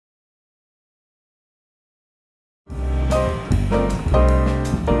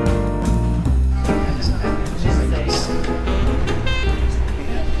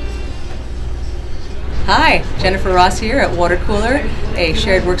Hi, Jennifer Ross here at Watercooler, a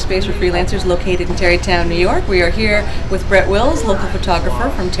shared workspace for freelancers located in Tarrytown, New York. We are here with Bret Wills, local photographer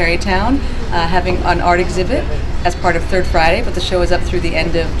from Tarrytown, having an art exhibit as part of Third Friday, but the show is up through the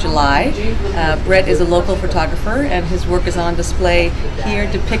end of July. Bret is a local photographer and his work is on display here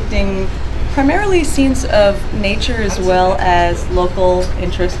depicting primarily scenes of nature as well as local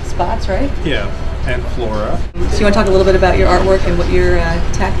interest spots, right? Yeah, and flora. So you want to talk a little bit about your artwork and what your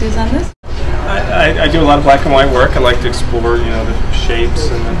tact is on this? I do a lot of black and white work. I like to explore, the shapes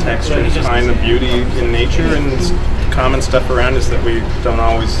and the textures, find the beauty in nature, and common stuff around us that we don't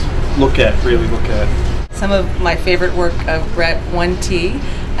always really look at. Some of my favorite work of Bret, 1T,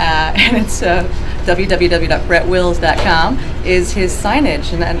 and it's www.bretwills.com, is his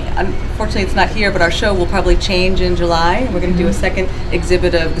signage. And unfortunately it's not here, but our show will probably change in July, and we're going to do a second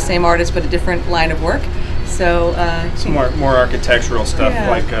exhibit of the same artist but a different line of work. So some more architectural stuff, yeah.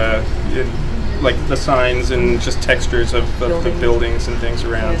 like the signs and just textures of the buildings and things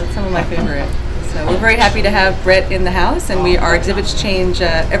around. Yeah, that's some of my favorite. So we're very happy to have Bret in the house, and our exhibits change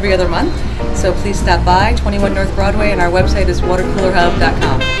every other month. So please stop by, 21 North Broadway, and our website is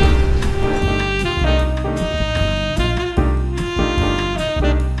watercoolerhub.com.